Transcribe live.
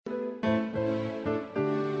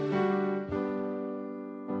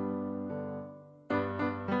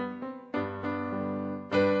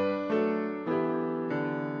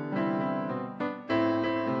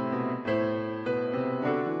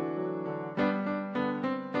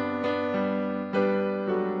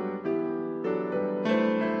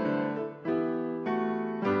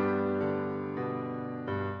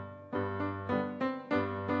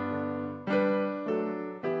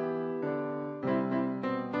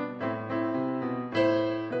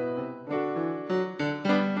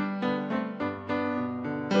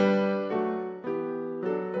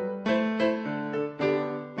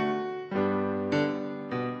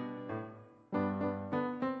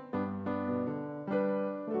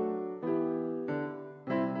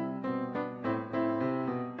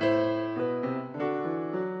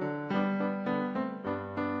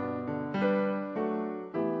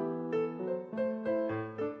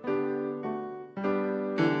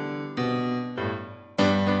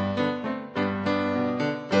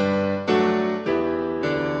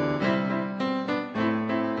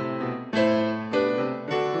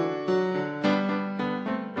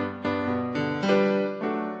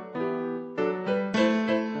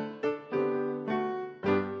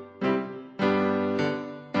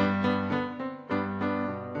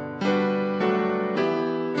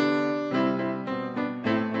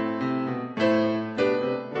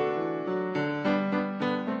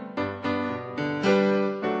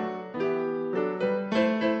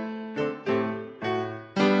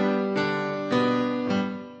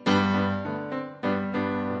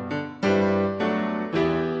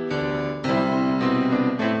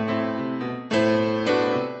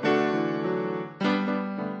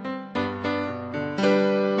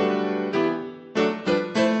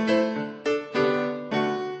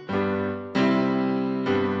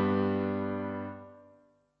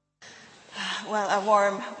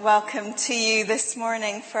welcome to you this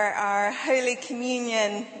morning for our Holy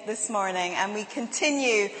Communion this morning. And we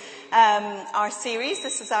continue our series.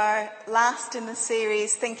 This is our last in the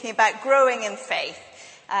series, thinking about growing in faith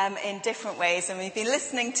in different ways. And we've been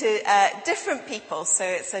listening to different people. So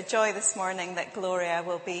it's a joy this morning that Gloria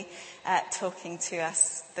will be talking to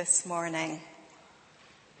us this morning.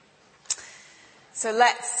 So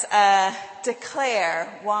let's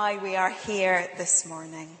declare why we are here this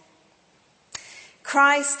morning.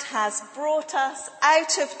 Christ has brought us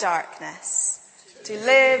out of darkness to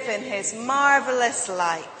live in his marvelous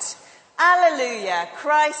light. Alleluia,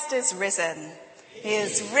 Christ is risen. He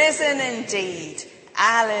is risen indeed.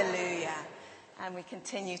 Alleluia. And we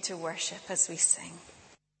continue to worship as we sing.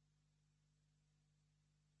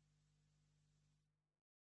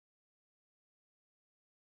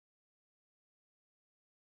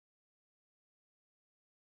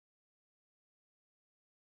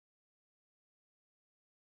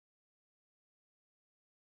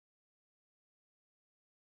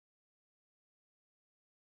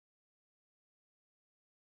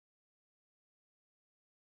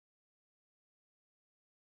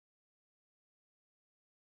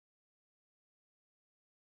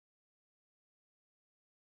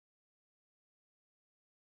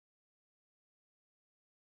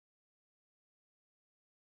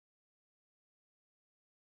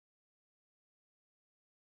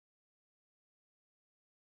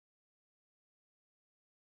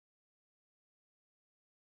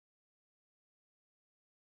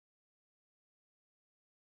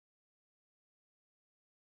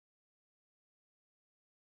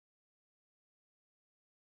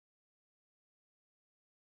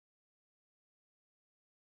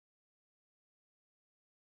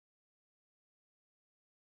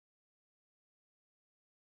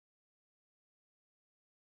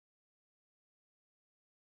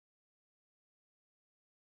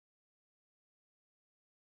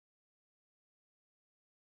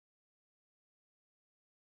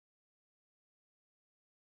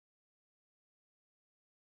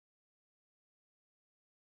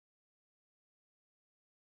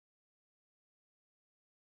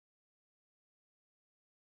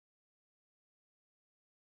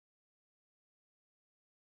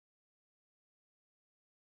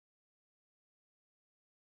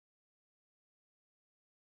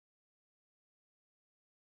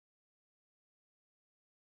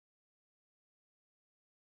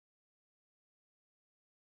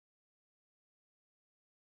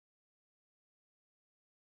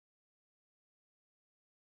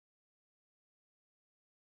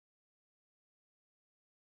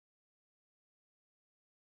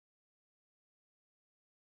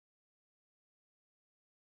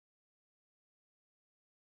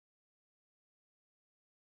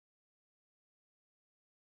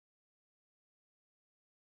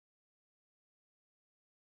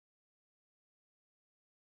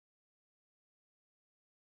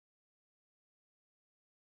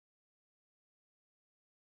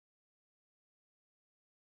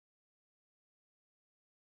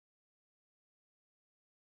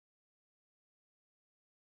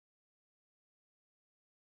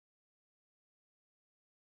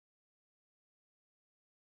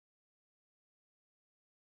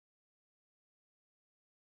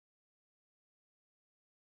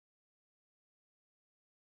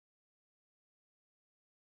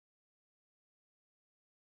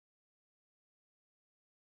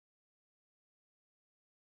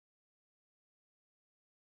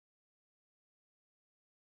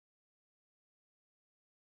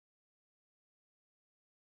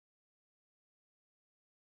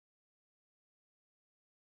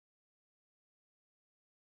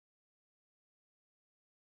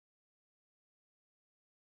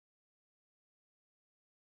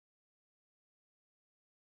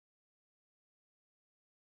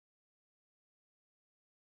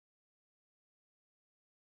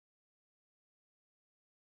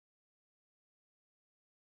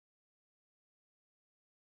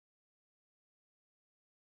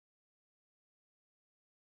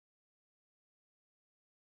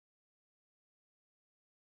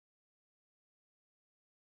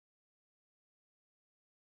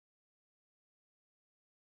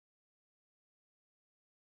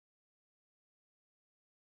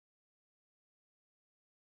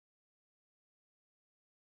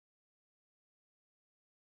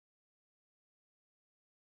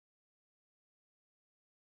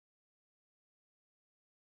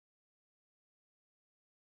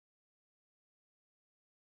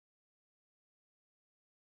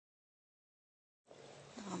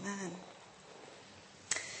 Amen.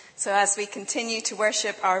 So as we continue to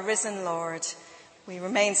worship our risen Lord, we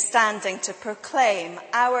remain standing to proclaim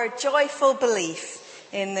our joyful belief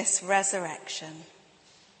in this resurrection.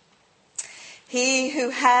 He who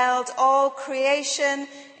held all creation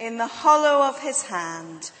in the hollow of his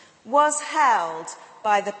hand was held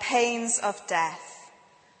by the pains of death,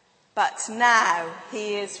 but now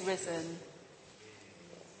he is risen.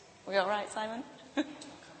 We all right, Simon?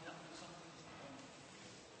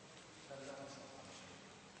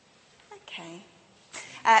 Okay.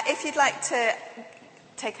 If you'd like to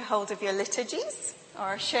take a hold of your liturgies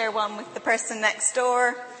or share one with the person next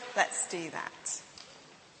door, let's do that.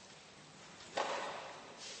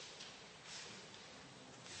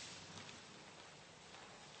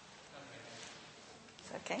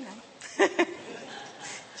 It's okay now.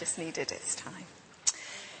 Just needed its time.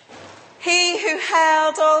 He who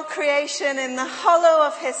held all creation in the hollow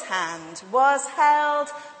of his hand was held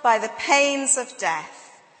by the pains of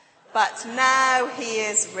death, but now he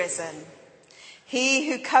is risen. He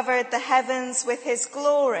who covered the heavens with his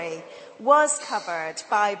glory was covered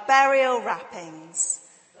by burial wrappings,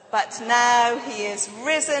 but now he is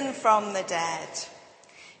risen from the dead.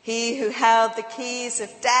 He who held the keys of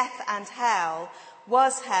death and hell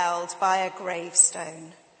was held by a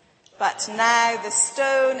gravestone, but now the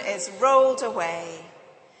stone is rolled away.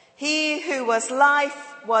 He who was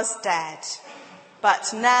life was dead,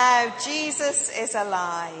 but now Jesus is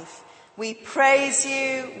alive. We praise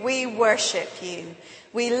you, we worship you.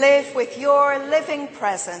 We live with your living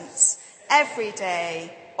presence every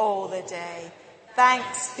day, all the day.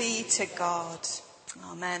 Thanks be to God.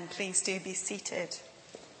 Amen. Please do be seated.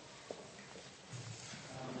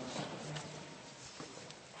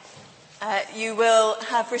 You will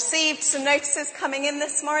have received some notices coming in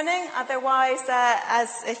this morning. Otherwise,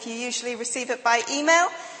 as if you usually receive it by email.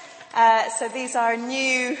 So these are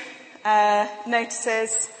new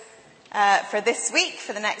notices for this week,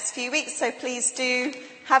 for the next few weeks. So please do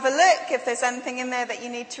have a look if there's anything in there that you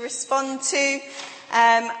need to respond to.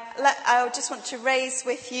 I just want to raise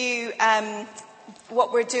with you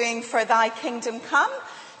what we're doing for Thy Kingdom Come.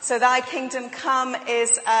 So Thy Kingdom Come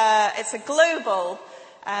is it's a global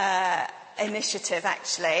initiative,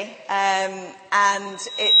 actually, and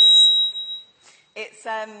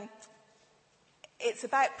it's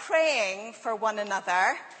about praying for one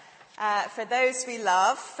another, for those we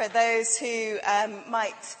love, for those who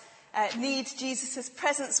might need Jesus'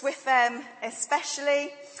 presence with them,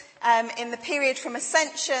 especially in the period from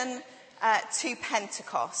Ascension to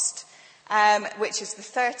Pentecost, which is the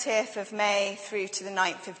 30th of May through to the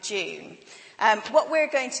 9th of June. What we're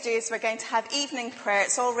going to do is we're going to have evening prayer.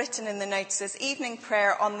 It's all written in the notices. Evening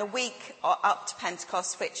prayer on the week up to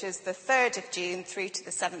Pentecost, which is the 3rd of June through to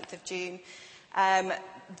the 7th of June.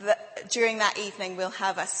 During that evening, we'll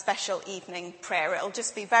have a special evening prayer. It'll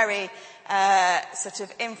just be very sort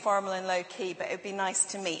of informal and low-key, but it'd be nice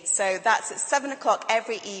to meet. So that's at 7 o'clock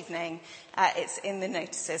every evening. It's in the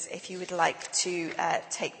notices if you would like to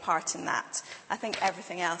take part in that. I think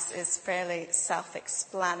everything else is fairly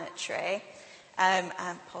self-explanatory. And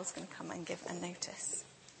Paul's going to come and give a notice.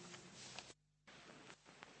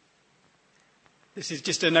 This is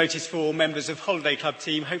just a notice for members of Holiday Club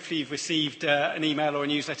team. Hopefully you've received an email or a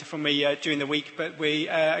newsletter from me during the week, but we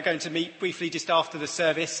are going to meet briefly just after the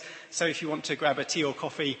service. So if you want to grab a tea or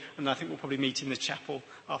coffee, and I think we'll probably meet in the chapel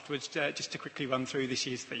afterwards just to quickly run through this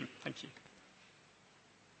year's theme. Thank you.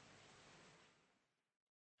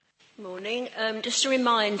 Morning. Just a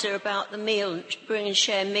reminder about the meal, bring and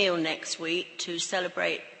share meal next week to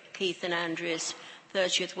celebrate Keith and Andrea's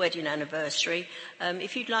 30th wedding anniversary.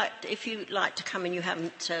 If you'd like to come and you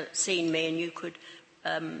haven't seen me and you could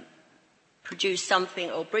produce something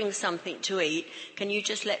or bring something to eat, can you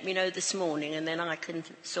just let me know this morning and then I can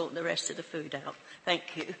sort the rest of the food out.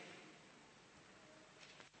 Thank you.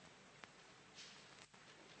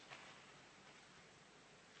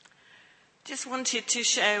 Just wanted to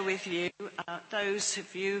share with you, those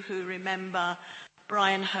of you who remember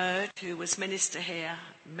Brian Hurd, who was minister here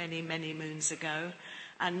many, many moons ago,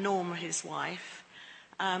 and Norma, his wife,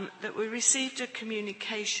 that we received a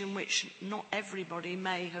communication which not everybody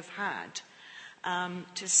may have had,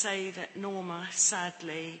 to say that Norma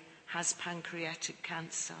sadly has pancreatic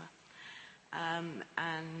cancer.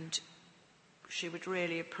 And she would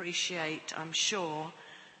really appreciate, I'm sure,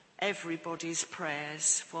 everybody's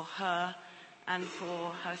prayers for her and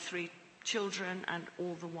for her 3 children and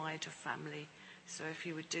all the wider family. So if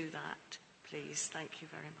you would do that, please. Thank you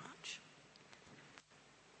very much.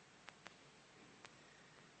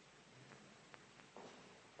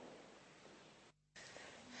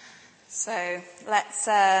 So let's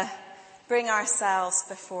bring ourselves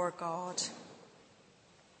before God.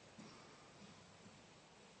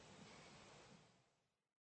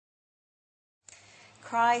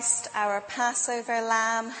 Christ, our Passover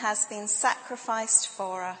lamb, has been sacrificed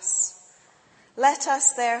for us. Let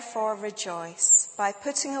us therefore rejoice by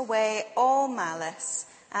putting away all malice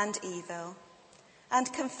and evil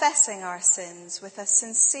and confessing our sins with a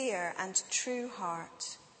sincere and true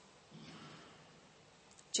heart.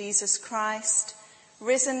 Jesus Christ,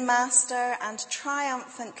 risen Master and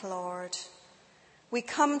triumphant Lord, we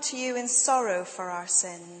come to you in sorrow for our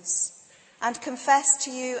sins and confess to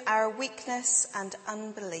you our weakness and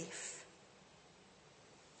unbelief.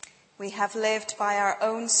 We have lived by our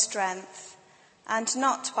own strength and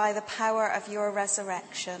not by the power of your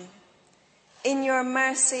resurrection. In your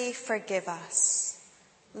mercy, forgive us.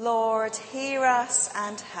 Lord, hear us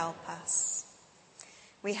and help us.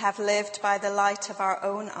 We have lived by the light of our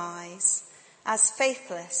own eyes, as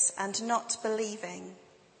faithless and not believing.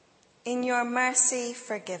 In your mercy,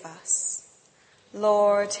 forgive us.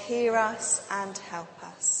 Lord, hear us and help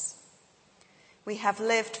us. We have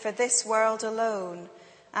lived for this world alone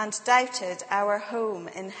and doubted our home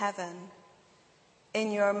in heaven.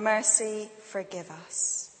 In your mercy, forgive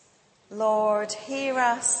us. Lord, hear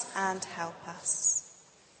us and help us.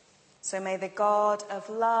 So may the God of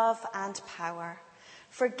love and power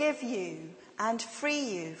forgive you and free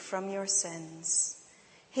you from your sins,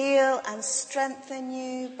 heal and strengthen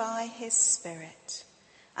you by his Spirit,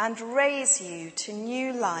 and raise you to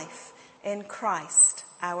new life in Christ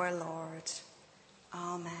our Lord.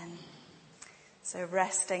 Amen. So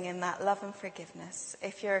resting in that love and forgiveness,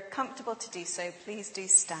 if you're comfortable to do so, please do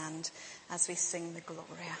stand as we sing the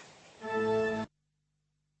Gloria.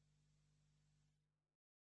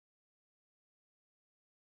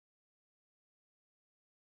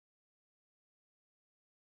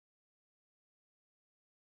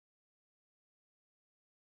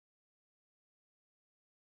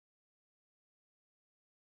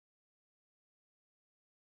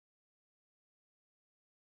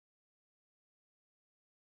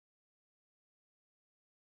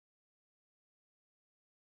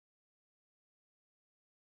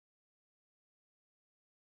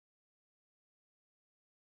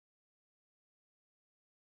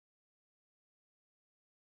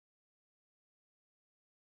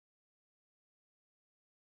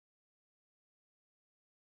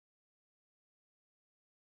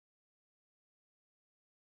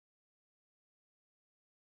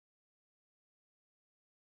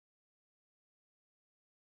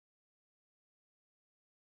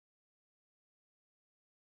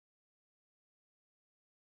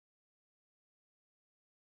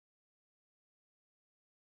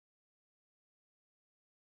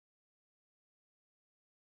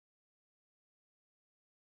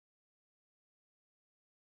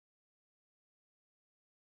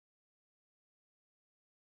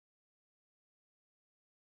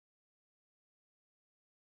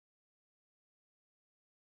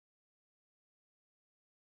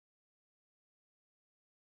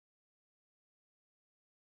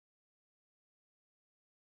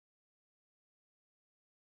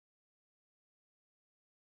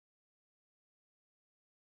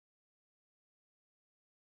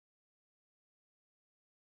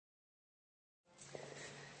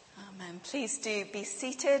 Amen. Please do be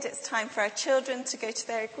seated. It's time for our children to go to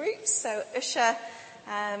their groups. So Usha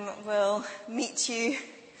will meet you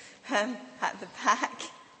at the back.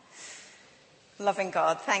 Loving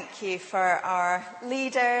God, thank you for our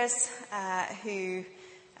leaders who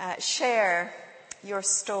share your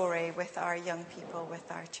story with our young people,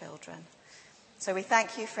 with our children. So we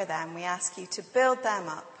thank you for them. We ask you to build them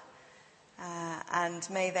up. And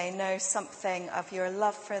may they know something of your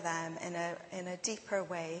love for them in a deeper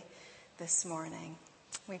way this morning.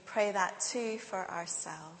 We pray that too for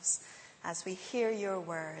ourselves as we hear your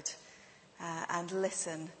word and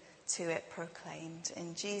listen to it proclaimed.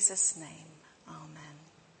 In Jesus' name, amen.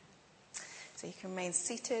 So you can remain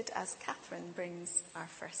seated as Catherine brings our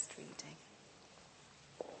first reading.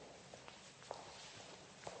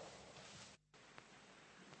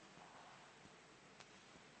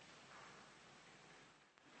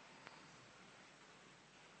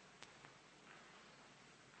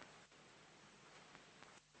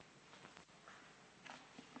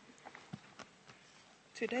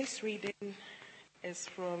 Today's reading is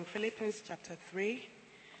from Philippians chapter 3,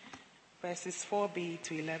 verses 4b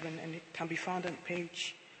to 11, and it can be found on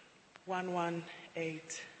page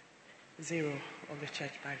 1180 of the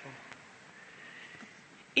Church Bible.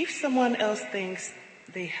 If someone else thinks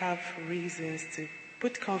they have reasons to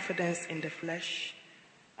put confidence in the flesh,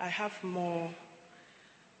 I have more.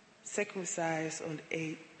 Circumcised on the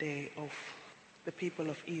 8th day of the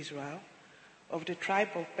people of Israel, of the tribe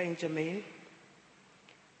of Benjamin,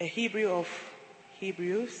 a Hebrew of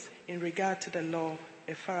Hebrews in regard to the law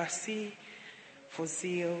a Pharisee for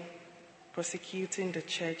zeal, persecuting the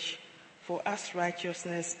church, for as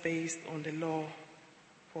righteousness based on the law,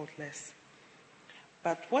 faultless.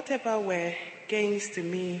 But whatever were gains to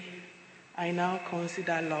me, I now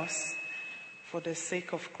consider loss for the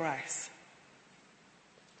sake of Christ.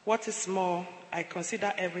 What is more, I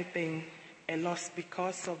consider everything a loss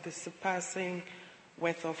because of the surpassing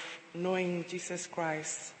worth of knowing Jesus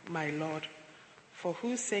Christ, my Lord, for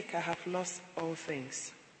whose sake I have lost all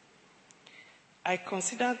things. I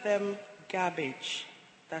consider them garbage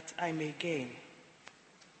that I may gain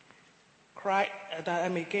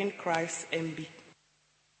Christ and be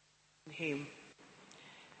in him,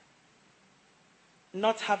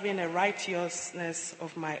 not having a righteousness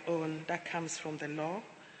of my own that comes from the law,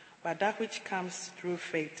 but that which comes through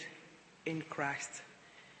faith in Christ.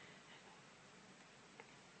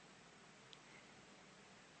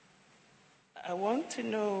 I want to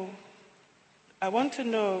know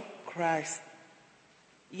Christ.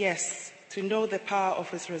 Yes, to know the power of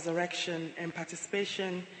his resurrection and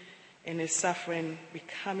participation in his suffering,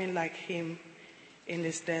 becoming like him in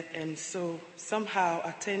his death, and so somehow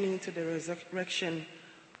attaining to the resurrection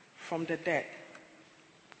from the dead.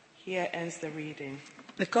 Here ends the reading.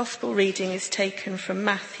 The Gospel reading is taken from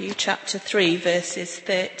Matthew chapter 3, verses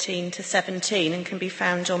 13 to 17, and can be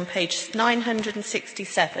found on page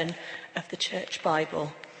 967 of the Church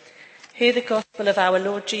Bible. Hear the Gospel of our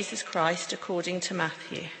Lord Jesus Christ according to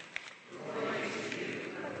Matthew.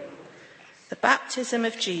 The baptism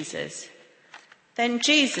of Jesus. Then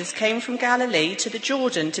Jesus came from Galilee to the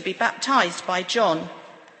Jordan to be baptized by John.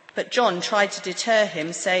 But John tried to deter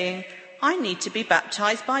him, saying, I need to be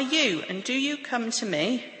baptized by you, and do you come to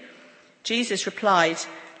me? Jesus replied,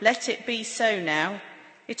 Let it be so now.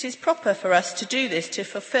 It is proper for us to do this to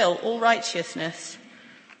fulfill all righteousness.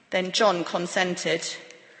 Then John consented.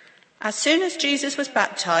 As soon as Jesus was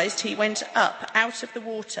baptized, he went up out of the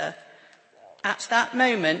water. At that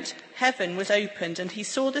moment, heaven was opened, and he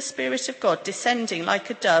saw the Spirit of God descending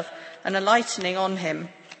like a dove and alighting on him.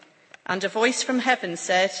 And a voice from heaven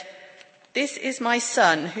said, This is my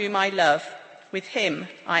Son, whom I love. With him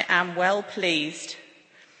I am well pleased.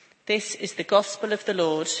 This is the gospel of the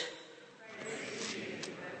Lord.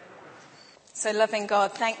 So, loving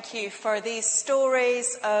God, thank you for these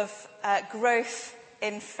stories of growth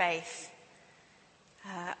in faith,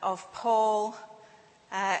 of Paul,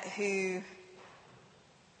 who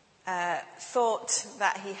thought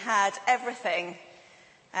that he had everything,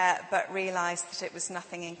 but realized that it was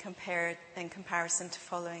nothing in comparison to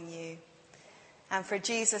following you. And for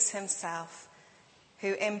Jesus himself,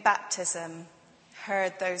 who in baptism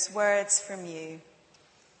heard those words from you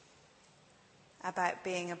about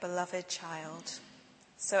being a beloved child.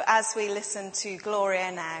 So as we listen to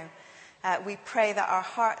Gloria now, we pray that our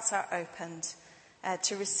hearts are opened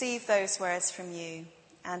to receive those words from you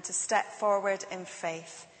and to step forward in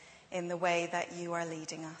faith in the way that you are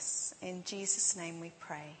leading us. In Jesus' name we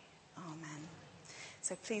pray. Amen.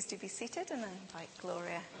 So please do be seated, and I invite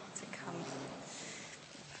Gloria to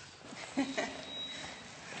come.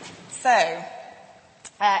 So,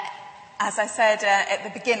 as I said at the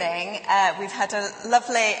beginning, we've had a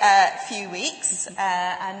lovely few weeks,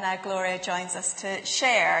 and now Gloria joins us to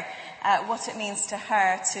share what it means to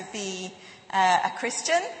her to be a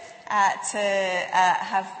Christian, to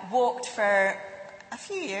have walked for a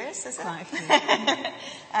few years, is it? Quite a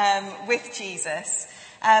few. With Jesus.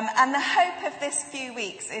 And the hope of this few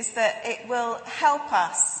weeks is that it will help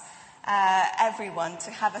us, everyone,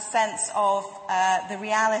 to have a sense of the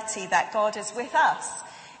reality that God is with us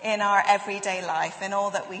in our everyday life, in all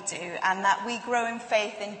that we do, and that we grow in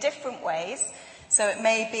faith in different ways. So it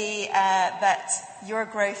may be that your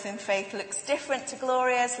growth in faith looks different to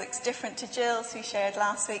Gloria's, looks different to Jill's, who shared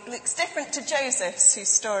last week, looks different to Joseph's, whose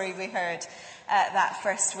story we heard that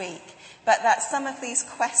first week. But that some of these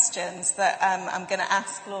questions that I'm going to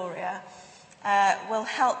ask Gloria will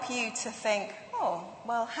help you to think, oh,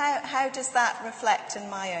 well, how does that reflect in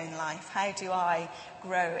my own life? How do I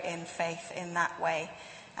grow in faith in that way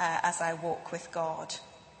as I walk with God?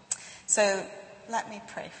 So let me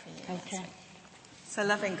pray for you. Okay. So,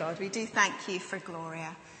 loving God, we do thank you for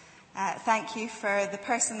Gloria. Thank you for the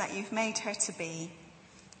person that you've made her to be,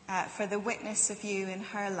 for the witness of you in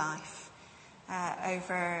her life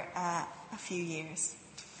over a few years.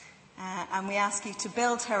 And we ask you to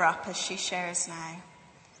build her up as she shares now.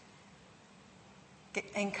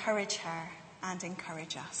 Encourage her and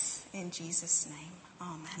encourage us. In Jesus' name,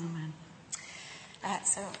 amen. Amen.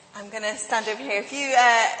 So I'm going to stand over here. If you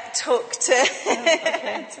talk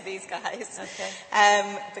to to these guys,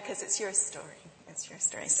 because it's your story. It's your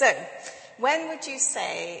story. So when would you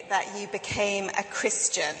say that you became a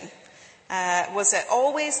Christian? Was it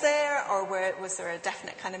always there, or was there a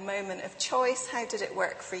definite kind of moment of choice? How did it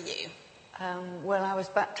work for you? Well, I was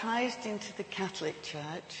baptised into the Catholic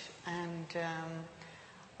Church, and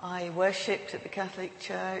I worshipped at the Catholic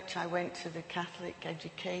Church. I went to the Catholic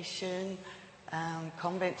education,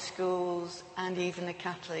 convent schools, and even a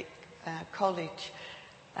Catholic college.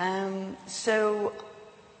 So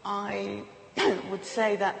I would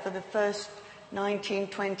say that for the first 19,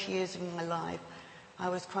 20 years of my life, I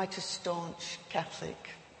was quite a staunch Catholic.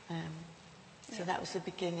 So that was the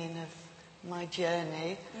beginning of my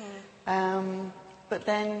journey. But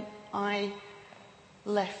then I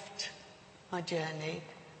left my journey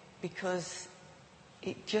because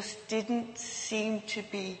it just didn't seem to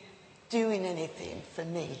be doing anything for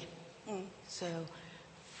me. So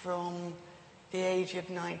from the age of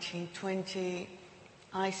 19, 20,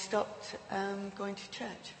 I stopped going to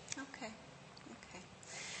church. Okay.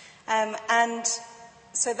 And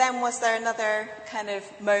so then was there another kind of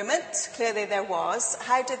moment? Clearly there was.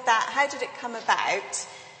 How did it come about?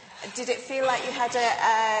 Did it feel like you had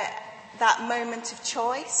that moment of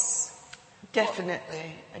choice?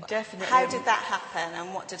 Definitely. How did that happen,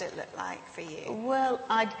 and what did it look like for you? Well,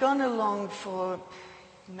 I'd gone along for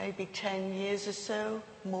maybe 10 years or so,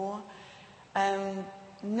 more,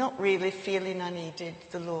 not really feeling I needed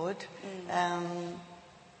the Lord.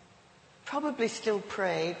 Probably still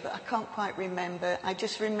prayed, but I can't quite remember. I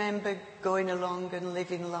just remember going along and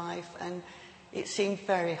living life, and it seemed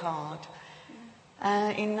very hard.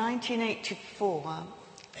 In 1984,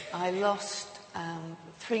 I lost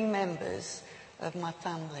 3 members of my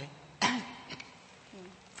family.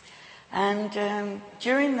 And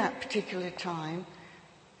during that particular time,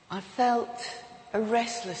 I felt a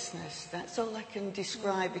restlessness. That's all I can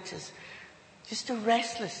describe it as. Just a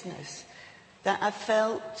restlessness that I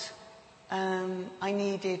felt I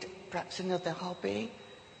needed perhaps another hobby.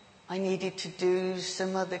 I needed to do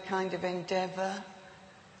some other kind of endeavour.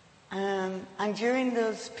 And during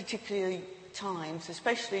those particular times,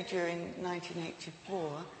 especially during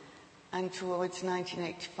 1984 and towards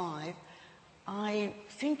 1985, I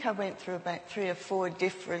think I went through about 3 or 4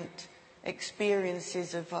 different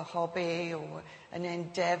experiences of a hobby or an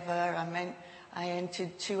endeavour. I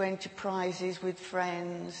entered 2 enterprises with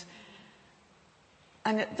friends.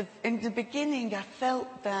 And in the beginning, I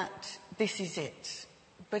felt that this is it.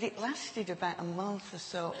 But it lasted about a month or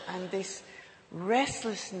so, and this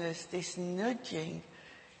restlessness, this nudging,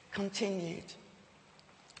 continued.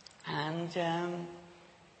 And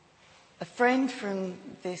a friend from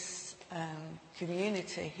this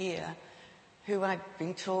community here, who I'd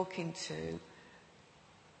been talking to,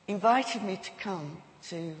 invited me to come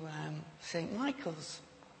to St. Michael's.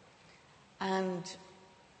 And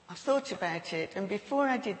I thought about it, and before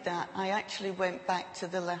I did that, I actually went back to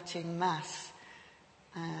the Latin Mass,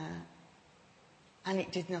 and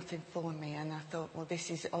it did nothing for me. And I thought, well,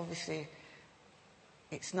 this is obviously,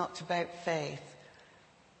 it's not about faith.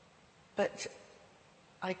 But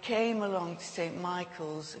I came along to St.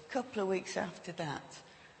 Michael's a couple of weeks after that,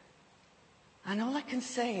 and all I can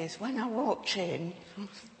say is when I walked in, I'm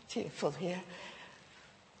tearful here,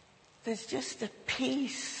 there's just a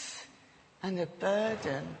peace and a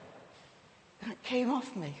burden that came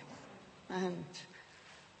off me, and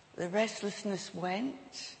the restlessness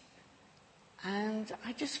went, and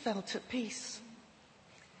I just felt at peace.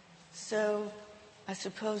 So I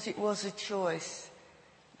suppose it was a choice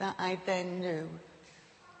that I then knew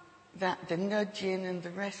that the nudging and the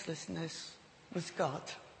restlessness was God.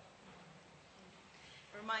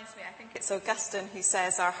 It reminds me, I think it's Augustine who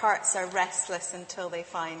says our hearts are restless until they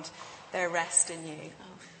find their rest in you.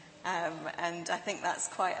 And I think that's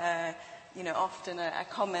quite often a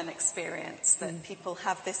common experience, that people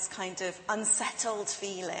have this kind of unsettled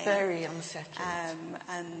feeling. Very unsettled.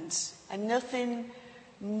 And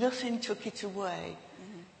nothing took it away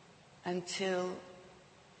until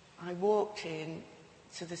I walked in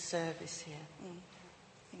to the service here.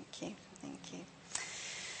 Thank you.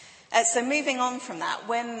 So moving on from that,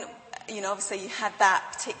 when, obviously you had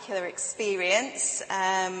that particular experience,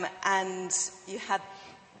 and you had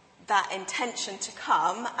that intention to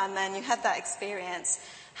come, and then you had that experience.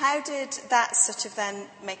 How did that sort of then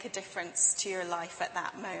make a difference to your life at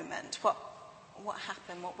that moment? What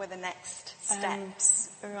happened? What were the next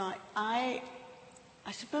steps? Right. I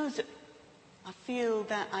suppose I feel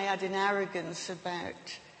that I had an arrogance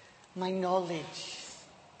about my knowledge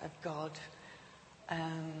of God.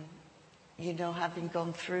 Having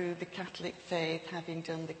gone through the Catholic faith, having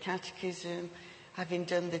done the catechism, having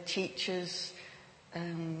done the teachers'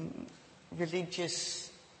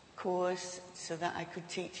 religious course so that I could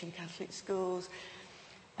teach in Catholic schools.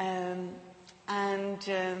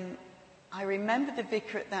 I remember the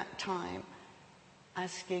vicar at that time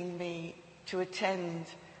asking me to attend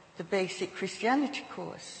the basic Christianity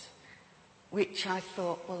course, which I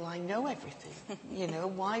thought, well, I know everything.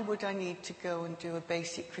 Why would I need to go and do a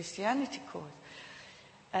basic Christianity course?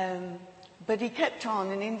 But he kept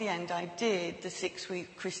on, and in the end I did the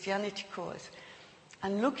 6-week Christianity course.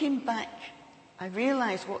 And looking back, I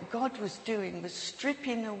realized what God was doing was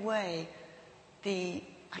stripping away the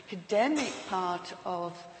academic part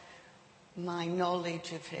of my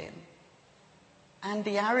knowledge of him and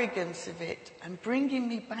the arrogance of it, and bringing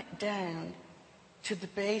me back down to the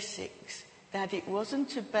basics, that it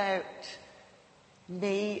wasn't about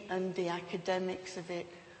me and the academics of it,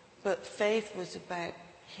 but faith was about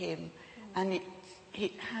him. And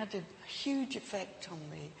it had a huge effect on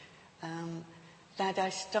me, that I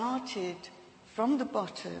started from the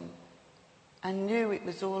bottom and knew it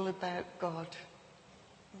was all about God,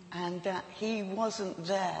 and that he wasn't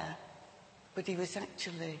there, but he was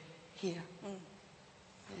actually here.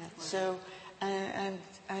 Yeah. So, and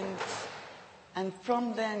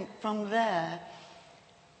from there,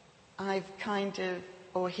 I've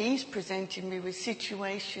he's presented me with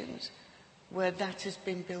situations where that has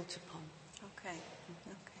been built upon. Okay.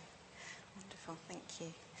 Wonderful, thank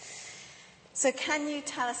you. So can you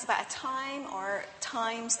tell us about a time or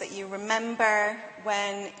times that you remember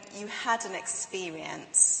when you had an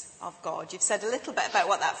experience of God? You've said a little bit about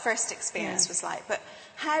what that first experience was like, but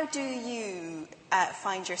how do you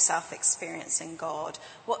find yourself experiencing God?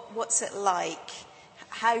 What's it like?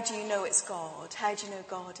 How do you know it's God? How do you know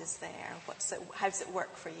God is there? How does it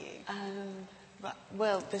work for you?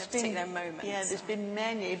 Well, there's been moments. Yeah, there's been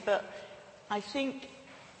many, but I think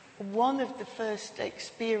one of the first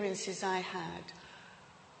experiences I had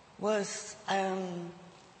was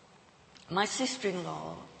my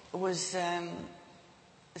sister-in-law was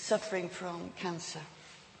suffering from cancer,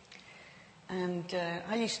 and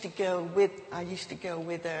I used to go with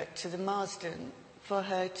her to the Marsden for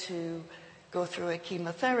her to go through a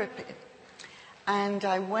chemotherapy. And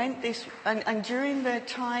I went and during their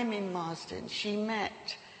time in Marsden, she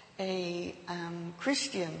met a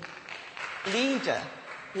Christian leader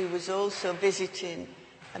who was also visiting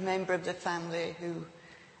a member of the family who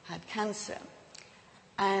had cancer.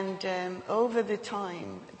 And over the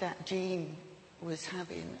time that Jean was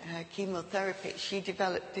having her chemotherapy, she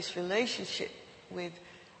developed this relationship with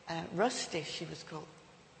Rusty, she was called.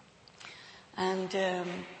 And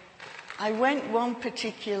I went one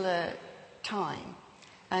particular time,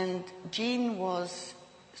 and Jean was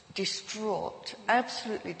distraught,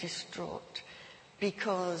 absolutely distraught,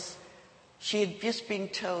 because she had just been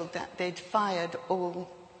told that they'd fired all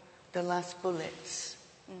the last bullets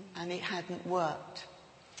and it hadn't worked.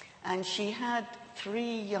 And she had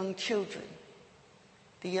 3 young children,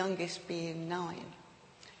 the youngest being 9.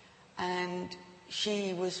 And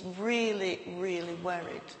she was really, really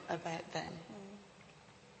worried about them.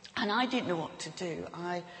 And I didn't know what to do.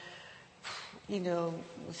 I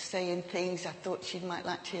was saying things I thought she might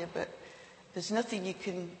like to hear, but there's nothing you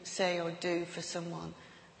can say or do for someone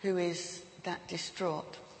who is that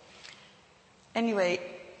distraught. Anyway,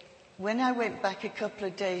 when I went back a couple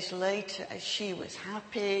of days later, she was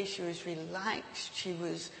happy, she was relaxed,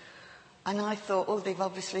 and I thought, they've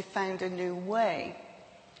obviously found a new way.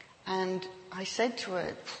 And I said to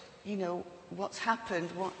her, what's happened?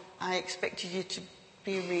 I expected you to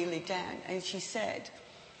be really down. And she said,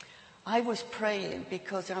 I was praying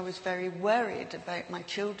because I was very worried about my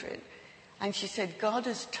children. And she said, God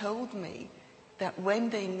has told me that when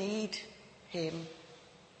they need him,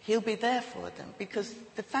 he'll be there for them, because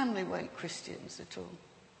the family weren't Christians at all.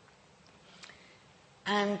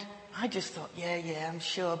 And I just thought, yeah, I'm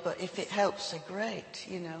sure, but if it helps, so great,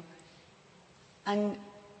 And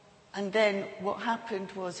then what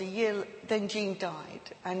happened was then Jean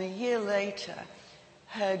died, and a year later,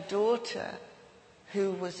 her daughter,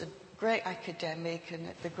 who was a great academic and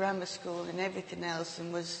at the grammar school and everything else,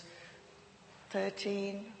 and was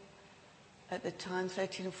 13 at the time,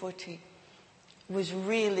 13 or 14, was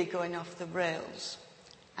really going off the rails.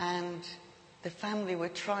 And the family were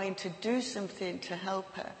trying to do something to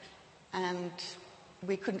help her, and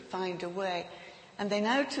we couldn't find a way. And then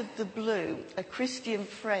out of the blue, a Christian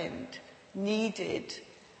friend needed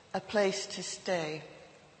a place to stay.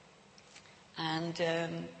 And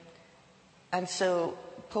so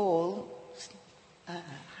Paul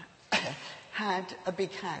had a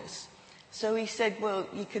big house. So he said, well,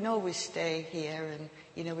 you can always stay here, and,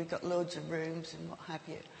 we've got loads of rooms and what have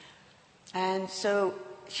you. And so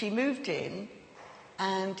she moved in,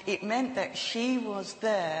 And it meant that she was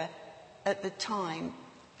there at the time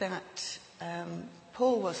that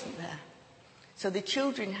Paul wasn't there. So the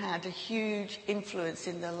children had a huge influence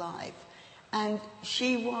in their life. And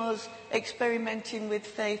she was experimenting with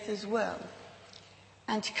faith as well.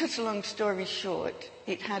 And to cut a long story short,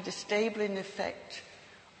 it had a stabling effect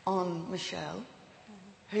on Michelle,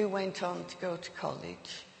 who went on to go to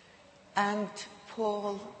college. And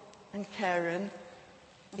Paul and Karen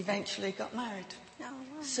eventually got married. Oh,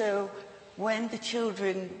 wow. So when the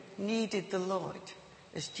children needed the Lord,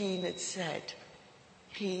 as Jean had said,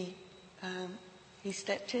 he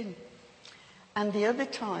stepped in. And the other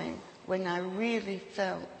time when I really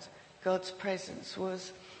felt God's presence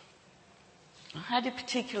was, I had a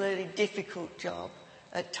particularly difficult job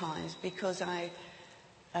at times because I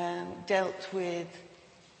dealt with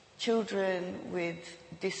children with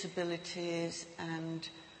disabilities and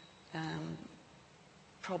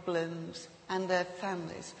problems and their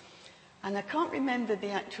families. And I can't remember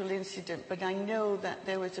the actual incident, but I know that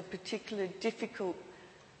there was a particular difficult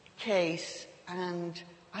case and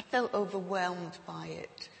I felt overwhelmed by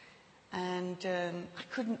it. And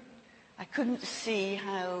I couldn't see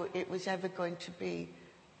how it was ever going to be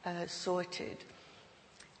sorted.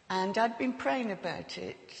 And I'd been praying about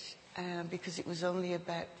it because it was only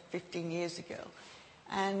about 15 years ago.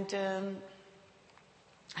 And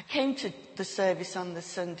I came to the service on the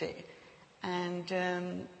Sunday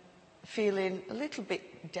and feeling a little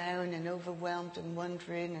bit down and overwhelmed and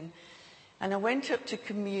wondering. And I went up to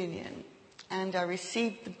communion and I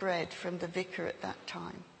received the bread from the vicar at that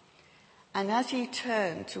time. And as he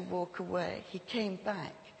turned to walk away, he came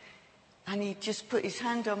back and he just put his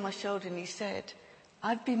hand on my shoulder and he said,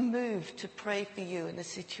 "I've been moved to pray for you in a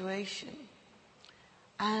situation."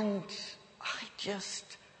 And I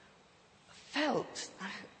just felt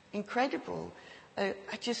incredible. I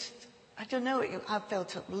don't know, I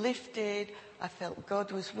felt uplifted. I felt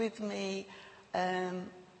God was with me.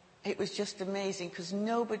 It was just amazing because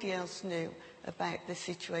nobody else knew about the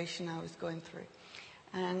situation I was going through.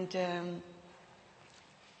 And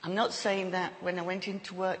I'm not saying that when I went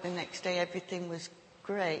into work the next day everything was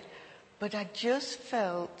great, but I just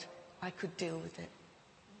felt I could deal with it.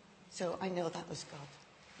 So I know that was God.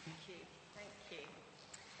 Thank you. Thank you.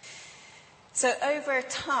 So over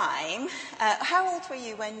time, how old were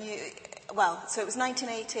you when you... Well, so it was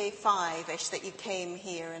 1985-ish that you came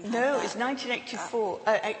here and... No, it was 1984.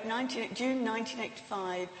 June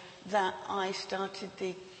 1985 that I started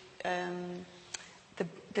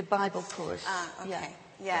the Bible course. Okay.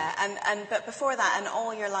 Yeah. But before that, and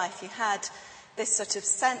all your life, you had this sort of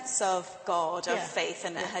sense of God, of faith,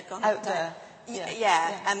 and it had gone out there.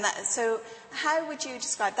 And so how would you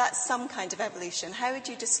describe, that's some kind of evolution, how would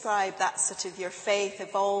you describe that sort of your faith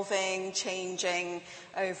evolving, changing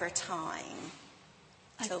over time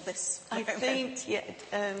till this moment?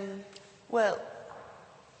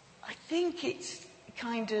 I think it's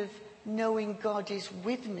kind of knowing God is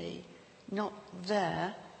with me, not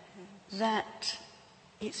there, that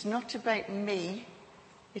it's not about me,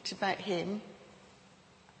 it's about him,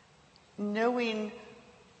 knowing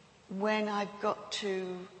when I've got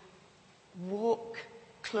to walk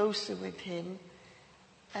closer with him.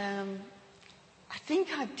 I think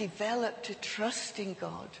I've developed a trust in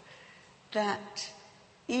God that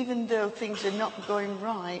even though things are not going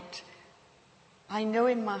right, I know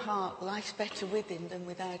in my heart life's better with him than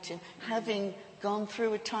without him. Having gone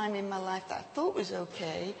through a time in my life that I thought was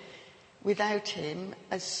okay without him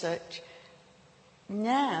as such,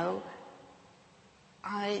 now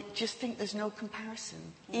I just think there's no comparison,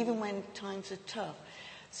 even when times are tough.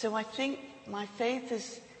 So I think my faith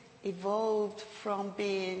has evolved from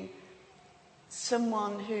being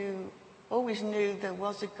someone who always knew there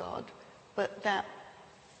was a God, but that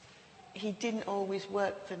he didn't always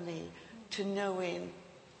work for me, to knowing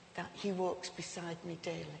that he walks beside me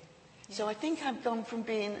daily. Yeah. So I think I've gone from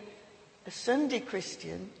being a Sunday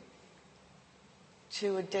Christian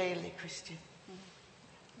to a daily Christian.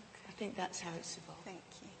 Okay. I think that's how it's evolved. Thank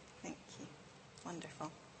you.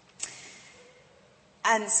 Wonderful.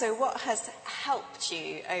 And so what has helped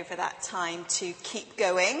you over that time to keep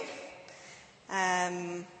going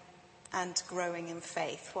and growing in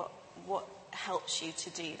faith? What helps you to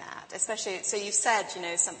do that? Especially, so you said,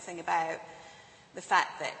 something about the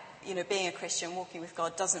fact that, being a Christian, walking with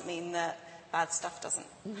God doesn't mean that bad stuff doesn't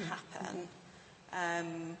happen.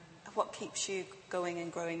 What keeps you going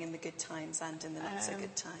and growing in the good times and in the not so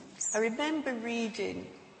good times? I remember reading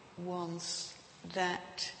once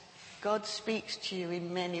that God speaks to you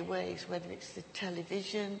in many ways, whether it's the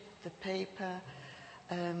television, the paper,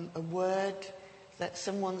 a word that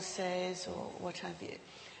someone says or what have you.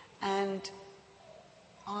 And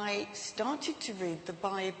I started to read the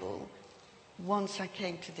Bible once I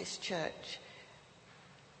came to this church.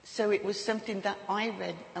 So it was something that I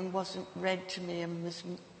read and wasn't read to me and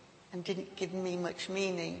didn't give me much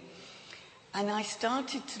meaning. And I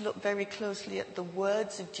started to look very closely at the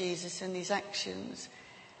words of Jesus and his actions,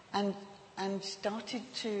 and started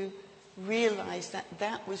to realize that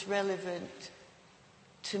that was relevant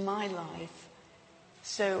to my life.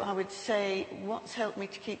 So I would say what's helped me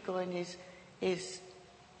to keep going is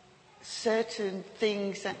certain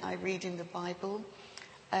things that I read in the Bible,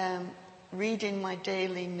 reading my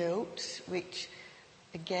daily notes, which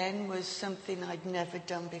again was something I'd never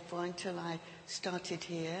done before until I started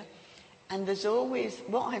here. And there's always,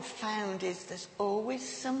 what I've found is there's always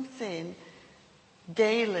something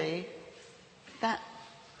daily that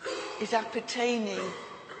is appertaining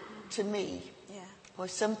to me. Yeah. Or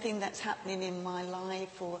something that's happening in my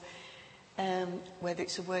life, or whether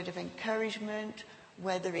it's a word of encouragement,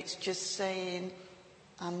 whether it's just saying,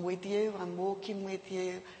 I'm with you, I'm walking with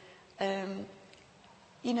you. I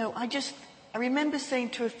remember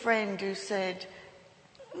saying to a friend who said,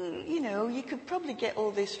 you could probably get all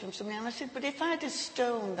this from something. And I said, but if I had a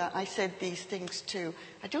stone that I said these things to,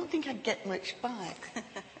 I don't think I'd get much back.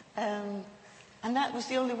 And that was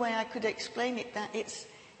the only way I could explain it, that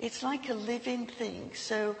it's like a living thing.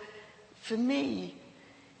 So for me,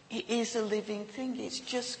 it is a living thing. It's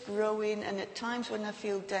just growing. And at times when I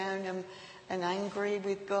feel down and angry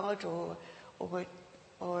with God or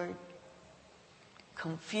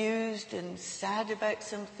confused and sad about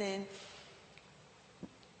something,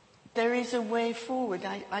 there is a way forward.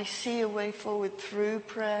 I see a way forward through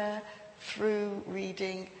prayer, through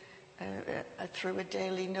reading, through a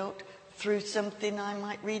daily note, through something I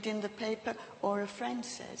might read in the paper or a friend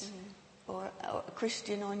says, or a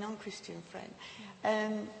Christian or non-Christian friend.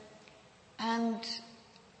 And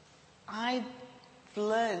I've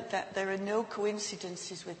learned that there are no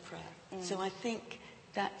coincidences with prayer. So I think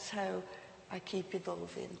that's how I keep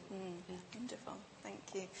evolving. Yeah. Wonderful, thank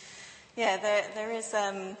you. Yeah, there is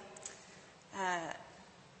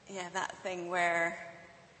that thing where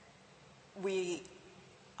we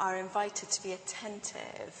are invited to be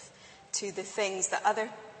attentive to the things that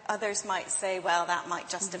others might say, well, that might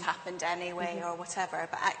just have happened anyway, or whatever.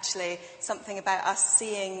 But actually, something about us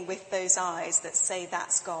seeing with those eyes that say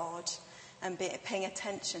that's God, and paying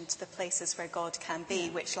attention to the places where God can be,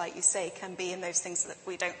 which, like you say, can be in those things that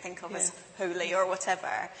we don't think of as holy or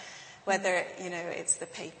whatever. Whether, it's the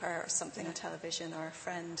paper or something on television, or a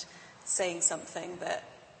friend saying something that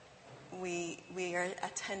we are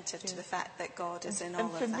attentive to the fact that God is in all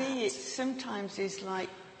of that. And for me, it sometimes is like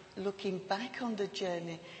looking back on the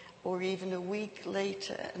journey, or even a week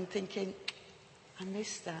later, and thinking, I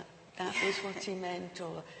missed that. That was what he meant,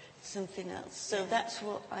 or something else. So that's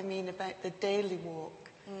what I mean about the daily walk.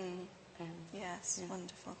 Yes,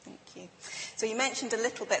 wonderful, thank you. So you mentioned a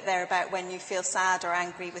little bit there about when you feel sad or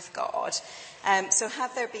angry with God. So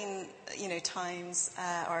have there been, times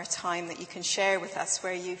or a time that you can share with us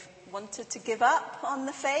where you've wanted to give up on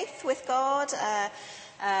the faith with God?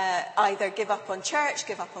 Either give up on church,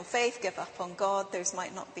 give up on faith, give up on God. Those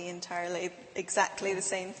might not be entirely exactly the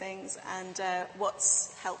same things. And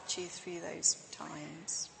what's helped you through those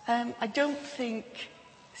times? I don't think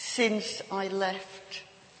since I left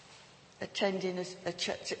attending a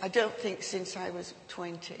church, I don't think since I was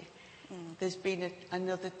 20, there's been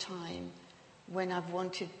another time when I've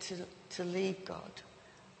wanted to leave God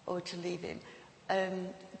or to leave him.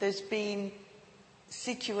 There's been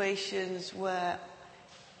situations where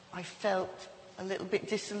I felt a little bit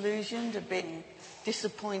disillusioned, a bit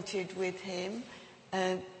disappointed with him,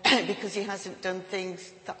 because he hasn't done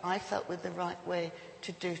things that I felt were the right way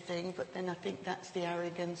to do things. But then I think that's the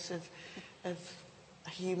arrogance of a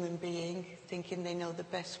human being, thinking they know the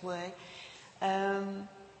best way.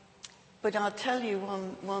 But I'll tell you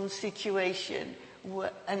one situation,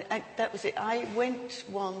 and that was it. I went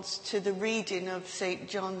once to the reading of St.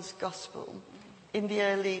 John's Gospel in the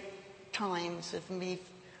early times of me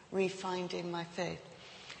refinding my faith.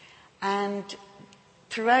 And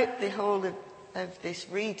throughout the whole of this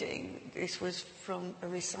reading, this was from a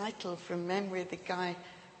recital from memory. The guy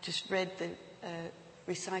just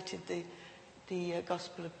recited the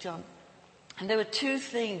Gospel of John. And there were two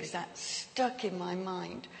things that stuck in my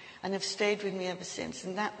mind and have stayed with me ever since.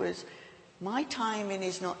 And that was, my timing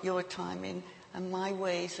is not your timing, and my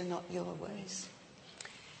ways are not your ways.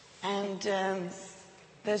 And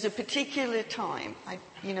there's a particular time,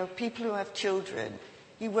 people who have children,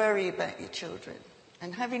 you worry about your children.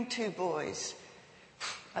 And having two boys,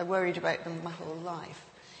 I worried about them my whole life.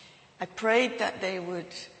 I prayed that they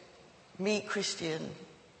would meet Christian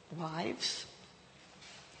wives,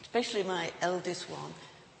 especially my eldest one,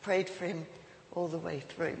 prayed for him all the way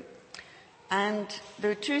through. And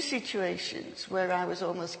there were two situations where I was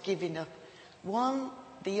almost giving up. One,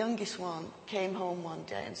 the youngest one, came home one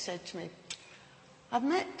day and said to me, "I've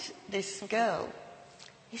met this girl."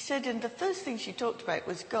 He said, and the first thing she talked about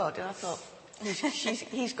was God. And I thought,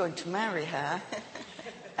 he's going to marry her.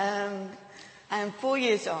 And 4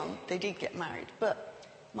 years on, they did get married. But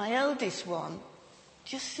my eldest one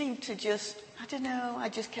just seemed to I don't know, I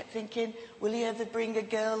just kept thinking, will he ever bring a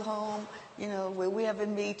girl home? You know, will we ever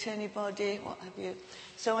meet anybody? What have you?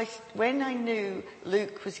 So when I knew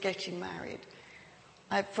Luke was getting married,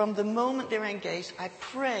 from the moment they were engaged, I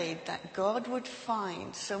prayed that God would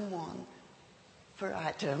find someone for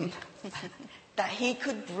Adam that he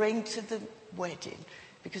could bring to the wedding.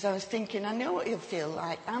 Because I was thinking, I know what he'll feel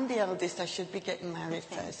like. I'm the eldest, I should be getting married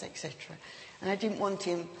first, etc. And I didn't want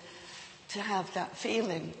him to have that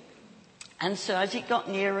feeling. And so as it got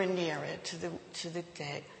nearer and nearer to the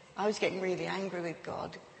day, I was getting really angry with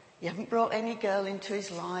God. You haven't brought any girl into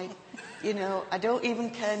his life. You know, I don't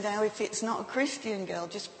even care now if it's not a Christian girl.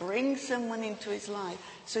 Just bring someone into his life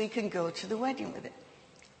so he can go to the wedding with it.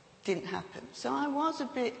 Didn't happen. So I was a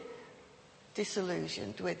bit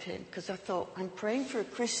disillusioned with him because I thought, I'm praying for a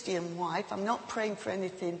Christian wife. I'm not praying for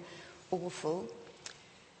anything awful.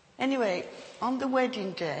 Anyway, on the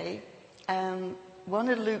wedding day, one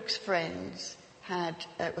of Luke's friends had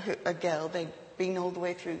a girl. They'd been all the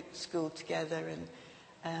way through school together,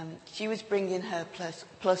 and she was bringing her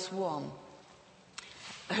plus one,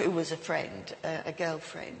 who was a friend, a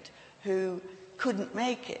girlfriend, who couldn't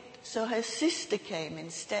make it. So her sister came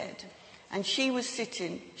instead, and she was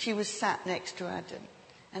sat next to Adam,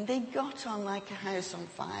 and they got on like a house on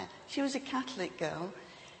fire. She was a Catholic girl,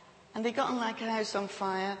 and they got on like a house on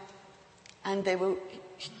fire, and they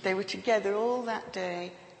were together all that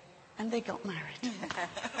day, and they got married.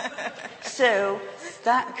 So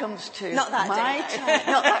that comes to not that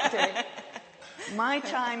day. Not that day. My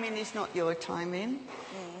timing is not your timing,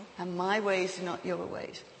 and my ways are not your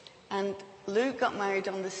ways. And Luke got married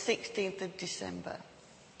on the 16th of December.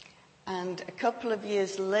 And a couple of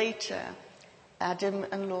years later, Adam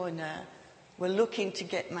and Lorna were looking to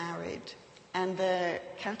get married. And the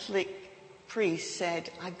Catholic priest said,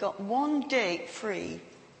 I've got one date free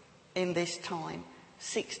in this time,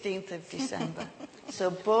 16th of December. So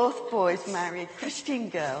both boys married Christian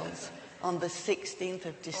girls on the 16th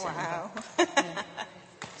of December. Wow. Yeah.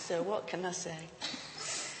 So what can I say?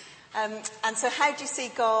 And so how do you see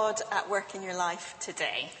God at work in your life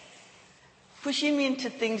today? Pushing me into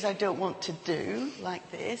things I don't want to do, like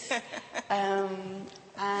this.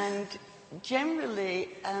 And generally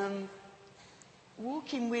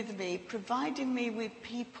walking with me, providing me with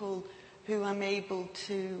people who I'm able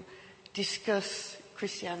to discuss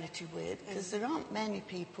Christianity with, because there aren't many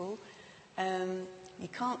people. You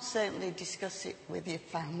can't certainly discuss it with your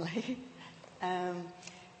family.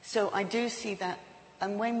 So I do see that.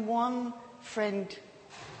 And when one friend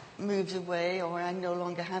moves away, or I no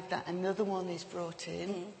longer have that, another one is brought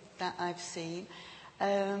in, that I've seen.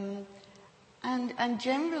 And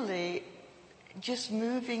generally, just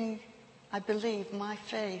moving, I believe, my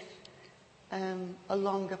faith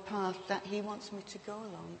along a path that he wants me to go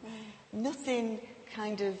along. Nothing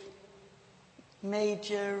kind of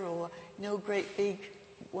major, or no great big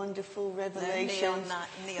wonderful revelations.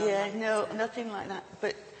 No, nothing like that.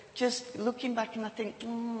 But just looking back, and I think,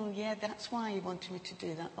 yeah, that's why he wanted me to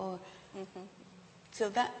do that. Or so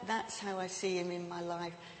that's how I see him in my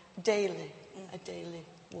life daily, a daily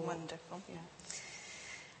walk. Wonderful. Yeah.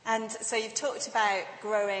 And so you've talked about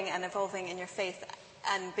growing and evolving in your faith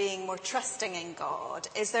and being more trusting in God.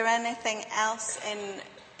 Is there anything else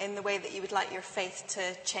in the way that you would like your faith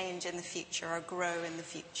to change in the future or grow in the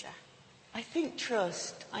future? I think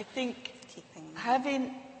trust. I think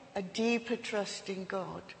having a deeper trust in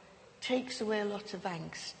God takes away a lot of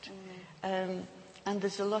angst. And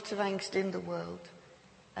there's a lot of angst in the world.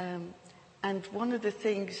 And one of the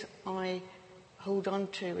things I hold on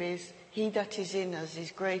to is, he that is in us is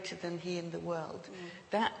greater than he in the world.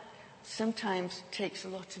 That sometimes takes a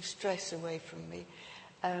lot of stress away from me.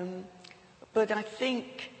 But I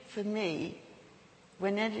think for me,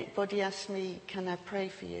 when anybody asks me, can I pray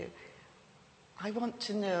for you? I want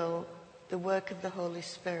to know the work of the Holy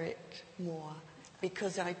Spirit more,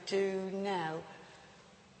 because I do now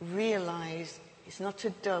realize it's not a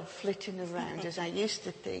dove flitting around as I used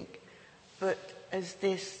to think, but as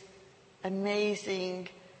this amazing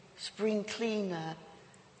spring cleaner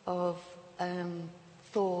of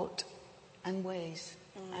thought and ways.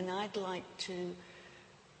 And I'd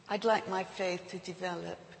like my faith to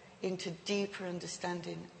develop into deeper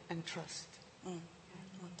understanding and trust.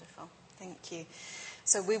 Wonderful. Thank you.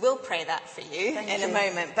 So we will pray that for you in a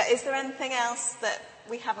moment. But is there anything else that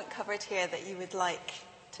we haven't covered here that you would like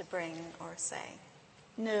to bring or say?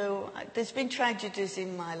 No, there's been tragedies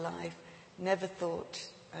in my life. Never thought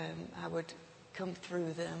I would come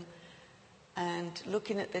through them. And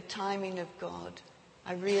looking at the timing of God,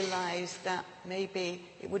 I realised that maybe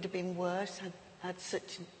it would have been worse had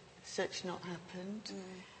such not happened.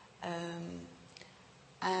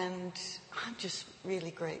 And I'm just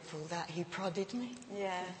really grateful that he prodded me.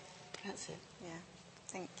 Yeah. That's it. Yeah.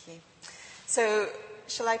 Thank you. So,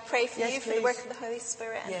 shall I pray for Yes, you, for the work of the Holy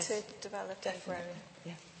Spirit, and to develop it?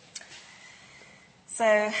 Yeah.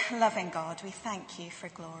 So, loving God, we thank you for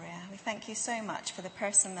Gloria. We thank you so much for the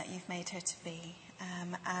person that you've made her to be,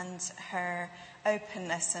 and her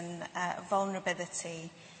openness and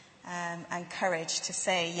vulnerability and courage to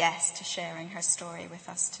say yes to sharing her story with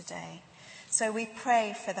us today. So we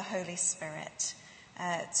pray for the Holy Spirit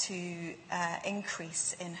to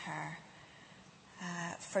increase in her,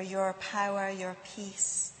 for your power, your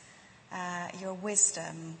peace, your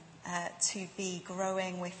wisdom to be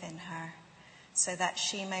growing within her, so that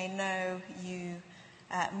she may know you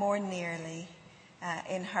more nearly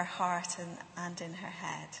in her heart and in her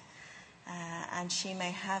head. And she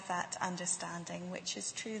may have that understanding which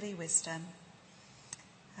is truly wisdom,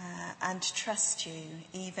 and trust you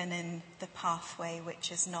even in the pathway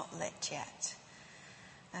which is not lit yet.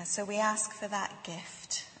 So we ask for that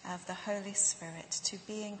gift of the Holy Spirit to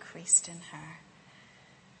be increased in her.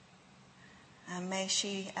 And may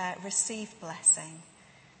she receive blessing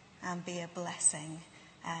and be a blessing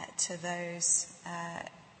to those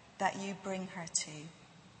that you bring her to,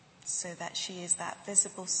 so that she is that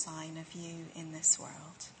visible sign of you in this world.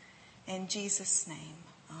 In Jesus' name,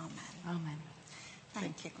 amen. Amen.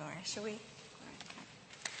 Thank you, Gloria. Shall we?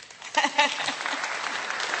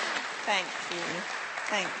 Thank you.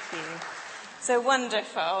 Thank you. So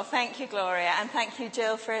wonderful. Thank you, Gloria. And thank you,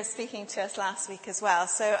 Jill, for speaking to us last week as well.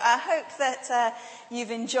 So I hope that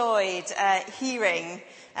you've enjoyed hearing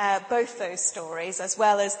both those stories, as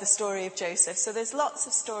well as the story of Joseph. So there's lots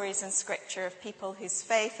of stories in Scripture of people whose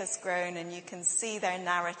faith has grown, and you can see their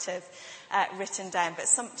narrative written down. But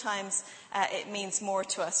sometimes it means more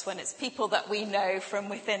to us when it's people that we know from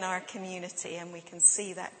within our community, and we can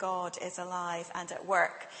see that God is alive and at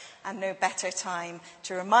work. And no better time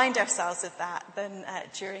to remind ourselves of that than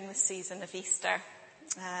during the season of Easter,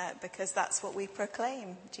 because that's what we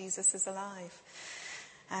proclaim. Jesus is alive.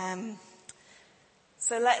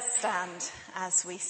 So let's stand as we